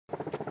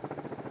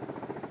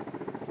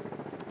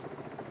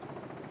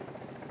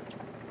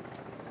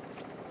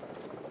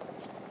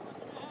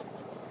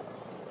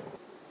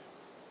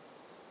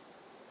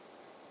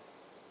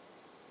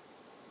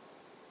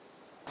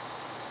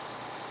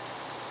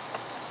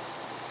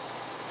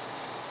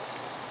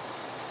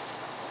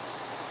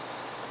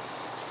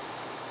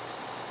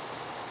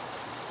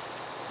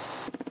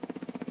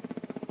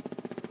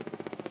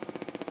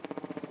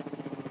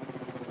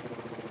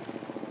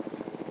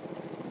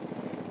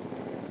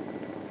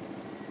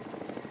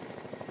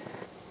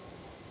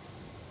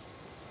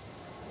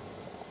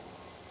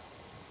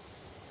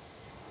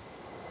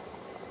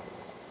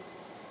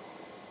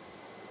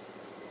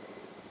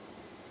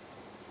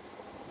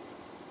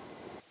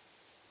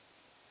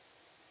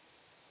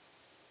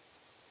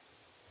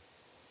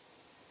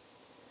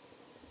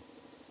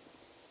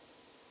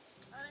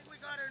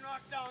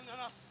long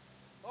enough.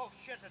 Oh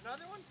shit,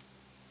 another one?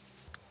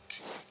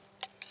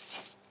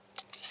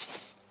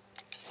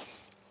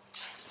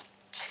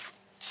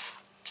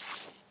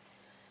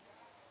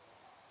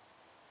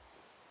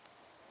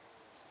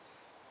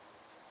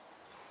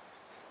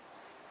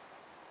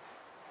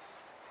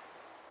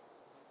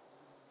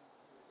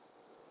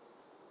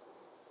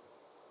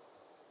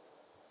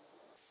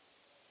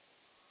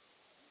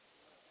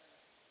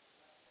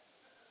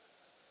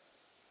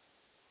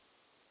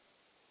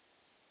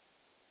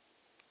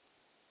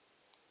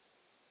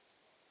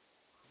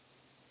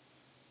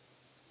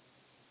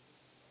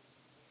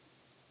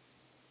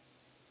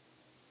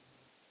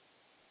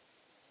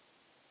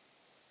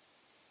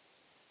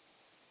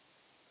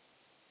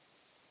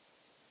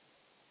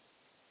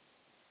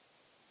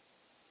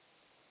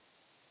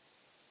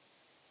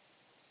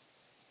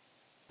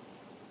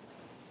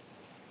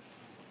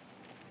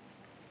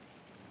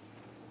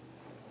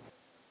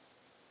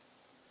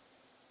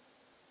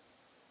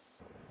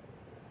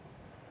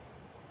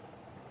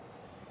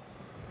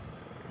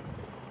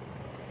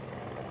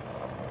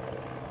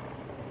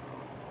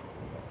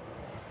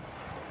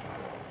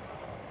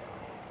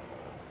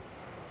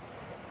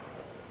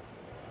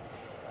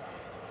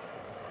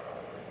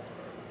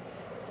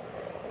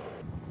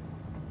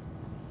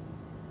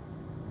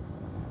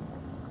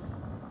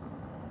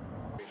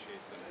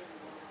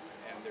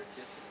 And their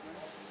discipline.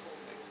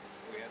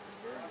 We had to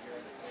burn here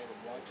and they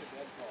would watch it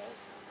at falls.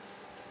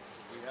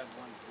 We had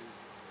one to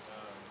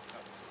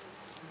cut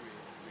three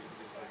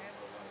for a lot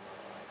of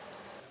our life.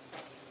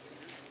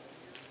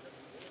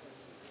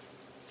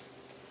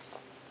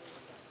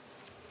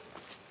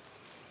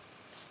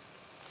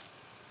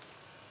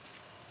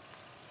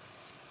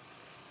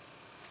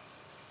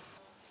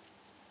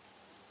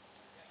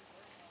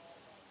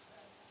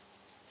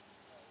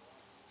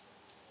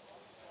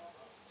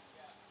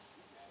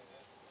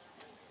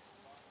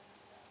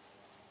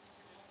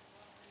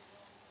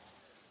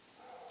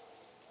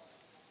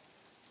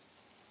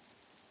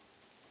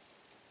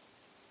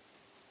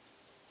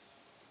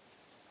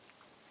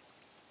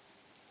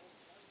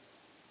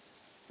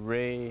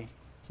 Ray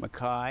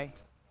Mackay,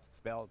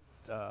 spelled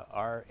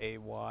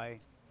R-A-Y-M-C-K-A-Y.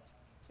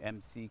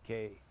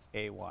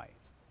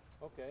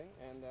 Okay,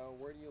 and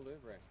where do you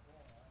live, Ray?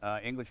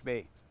 English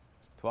Bay,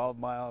 12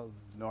 miles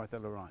north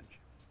of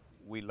Ronge.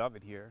 We love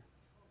it here.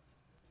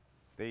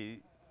 They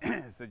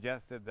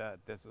suggested that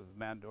this was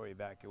mandatory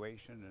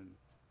evacuation,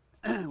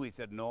 and we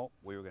said no,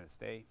 we were going to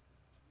stay,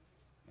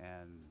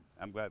 and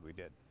I'm glad we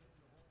did.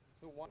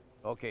 So what?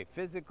 Okay,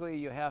 physically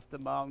you have to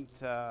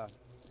mount a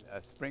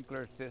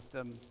sprinkler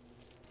system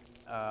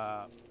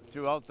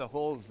throughout the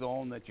whole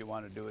zone that you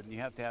want to do it, and you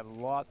have to have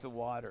lots of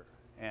water.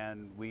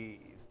 And we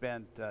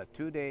spent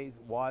 2 days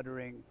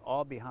watering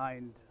all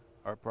behind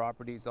our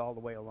properties all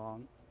the way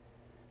along.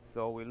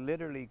 So we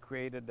literally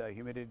created a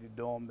humidity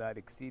dome that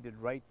exceeded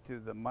right to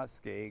the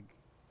muskeg,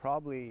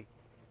 probably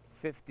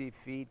 50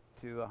 feet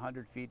to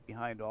 100 feet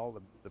behind all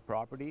the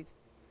properties.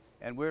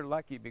 And we're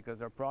lucky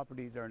because our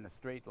properties are in a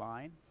straight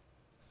line,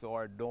 so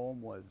our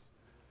dome was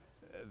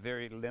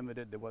very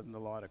limited. There wasn't a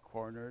lot of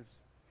corners.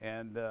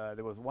 And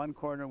there was one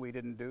corner we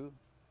didn't do.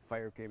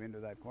 Fire came into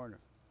that corner,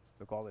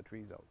 took all the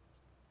trees out.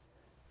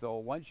 So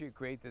once you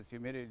create this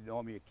humidity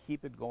dome, you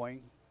keep it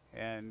going,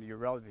 and your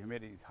relative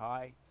humidity is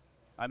high.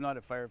 I'm not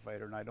a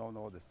firefighter, and I don't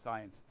know the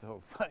science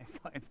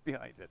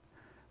behind it,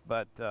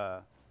 but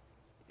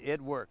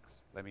it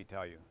works, let me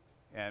tell you.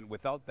 And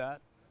without that,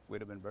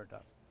 we'd have been burnt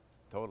up,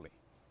 totally.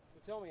 So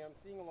tell me, I'm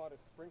seeing a lot of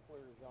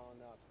sprinklers on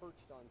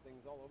perched on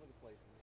things all over the places.